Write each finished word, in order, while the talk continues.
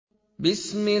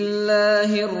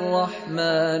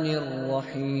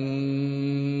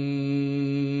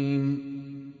बिस्मिल्लाहिर्रहमानिर्रहीम।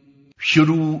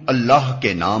 शुरू अल्लाह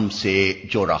के नाम से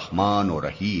जो रहमान और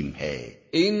रहीम है।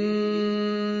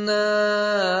 इन्ना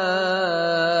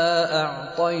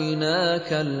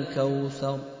अअतैनाकल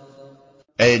कौसर।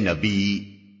 ए नबी,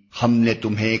 हमने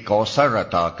तुम्हें कौसर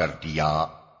अता कर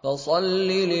दिया।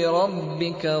 फसल्लि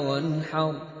लिरब्बिक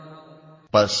वन्हर।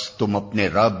 बस तुम अपने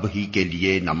रब ही के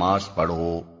लिए नमाज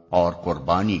पढ़ो और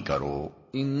कुर्बानी करो।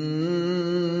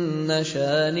 इन्न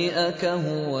शानिअक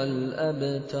हुवल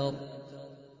अबतर।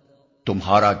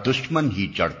 तुम्हारा दुश्मन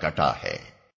ही जड़कटा है।